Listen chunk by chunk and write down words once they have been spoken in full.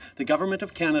the Government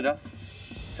of Canada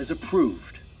has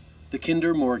approved the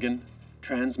Kinder Morgan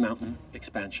Trans Mountain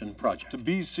Expansion Project to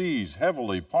BC's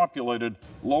heavily populated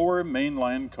lower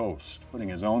mainland coast. Putting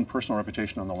his own personal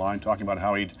reputation on the line, talking about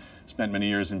how he'd spent many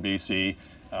years in BC.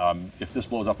 If this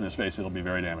blows up in his face, it'll be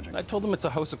very damaging. I told him it's a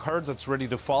house of cards that's ready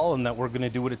to fall and that we're going to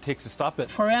do what it takes to stop it.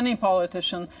 For any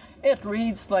politician, it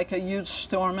reads like a huge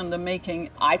storm in the making.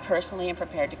 I personally am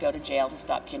prepared to go to jail to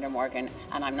stop Kinder Morgan,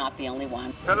 and I'm not the only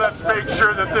one. And let's make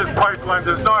sure that this pipeline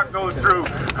does not go through.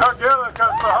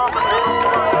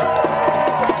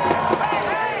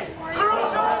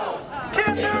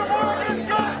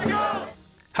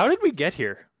 How did we get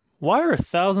here? Why are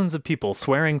thousands of people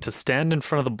swearing to stand in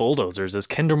front of the bulldozers as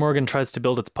Kinder Morgan tries to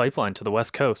build its pipeline to the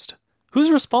west coast? Who's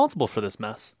responsible for this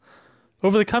mess?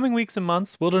 Over the coming weeks and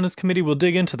months, Wilderness Committee will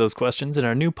dig into those questions in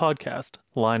our new podcast,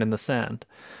 Line in the Sand.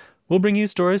 We'll bring you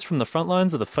stories from the front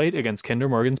lines of the fight against Kinder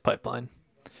Morgan's pipeline.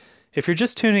 If you're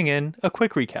just tuning in, a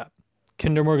quick recap.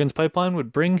 Kinder Morgan's pipeline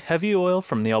would bring heavy oil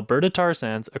from the Alberta tar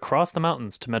sands across the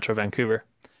mountains to Metro Vancouver.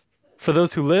 For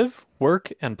those who live,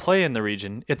 work, and play in the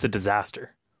region, it's a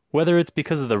disaster. Whether it's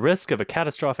because of the risk of a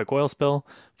catastrophic oil spill,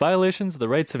 violations of the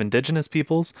rights of Indigenous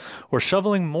peoples, or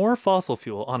shoveling more fossil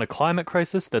fuel on a climate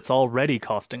crisis that's already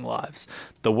costing lives,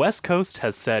 the West Coast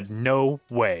has said no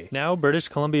way. Now, British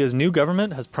Columbia's new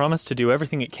government has promised to do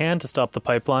everything it can to stop the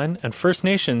pipeline, and First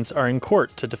Nations are in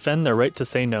court to defend their right to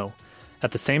say no.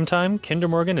 At the same time, Kinder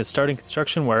Morgan is starting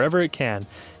construction wherever it can,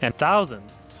 and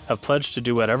thousands have pledged to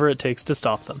do whatever it takes to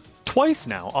stop them. Twice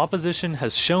now, opposition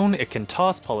has shown it can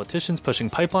toss politicians pushing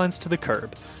pipelines to the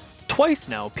curb. Twice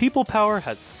now, People Power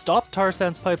has stopped tar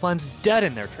sands pipelines dead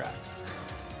in their tracks.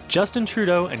 Justin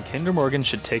Trudeau and Kinder Morgan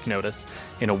should take notice.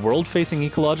 In a world facing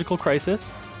ecological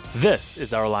crisis, this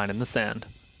is our line in the sand.